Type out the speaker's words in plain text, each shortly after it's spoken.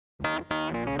I'm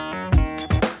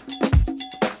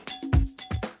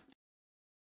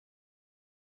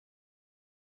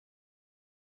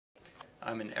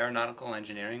an aeronautical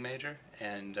engineering major,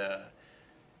 and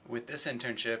with this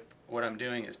internship, what I'm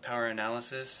doing is power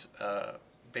analysis.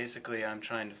 Basically, I'm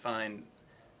trying to find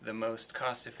the most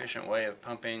cost-efficient way of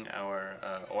pumping our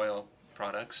oil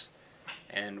products.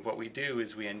 And what we do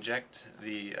is we inject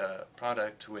the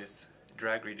product with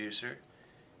drag reducer,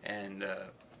 and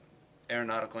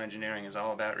aeronautical engineering is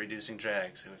all about reducing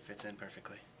drag, so it fits in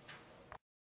perfectly.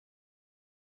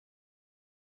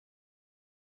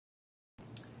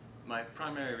 My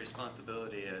primary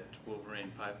responsibility at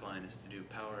Wolverine Pipeline is to do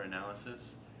power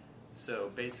analysis.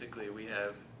 So basically we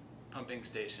have pumping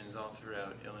stations all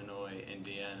throughout Illinois,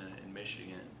 Indiana, and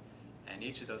Michigan, and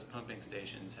each of those pumping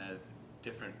stations have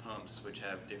different pumps which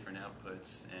have different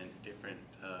outputs and different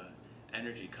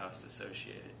energy costs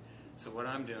associated. So what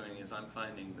I'm doing is I'm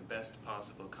finding the best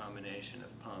possible combination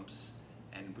of pumps,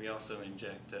 and we also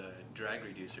inject drag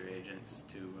reducer agents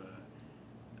to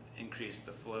increase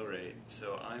the flow rate.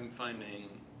 So I'm finding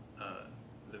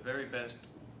the very best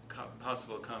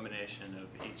possible combination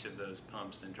of each of those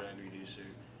pumps and drag reducer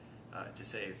to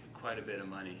save quite a bit of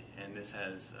money, and this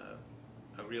has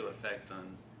a real effect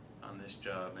on this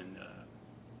job, and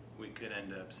we could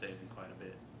end up saving quite a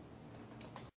bit.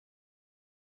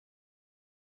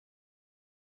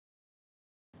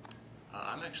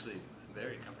 I'm actually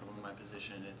very comfortable in my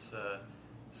position. It's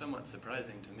somewhat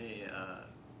surprising to me.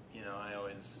 You know,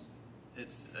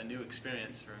 it's a new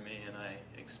experience for me, and I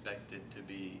expected to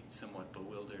be somewhat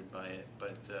bewildered by it,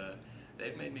 but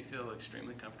they've made me feel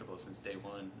extremely comfortable since day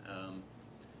one.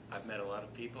 I've met a lot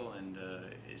of people, and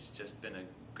it's just been a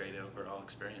great overall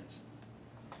experience.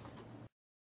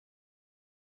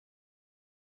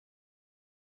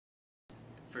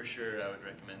 For sure, I would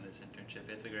recommend this internship.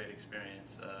 It's a great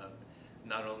experience.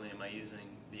 Not only am I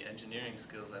using the engineering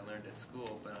skills I learned at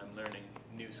school, but I'm learning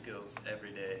new skills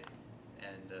every day,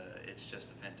 and it's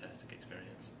just a fantastic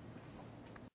experience.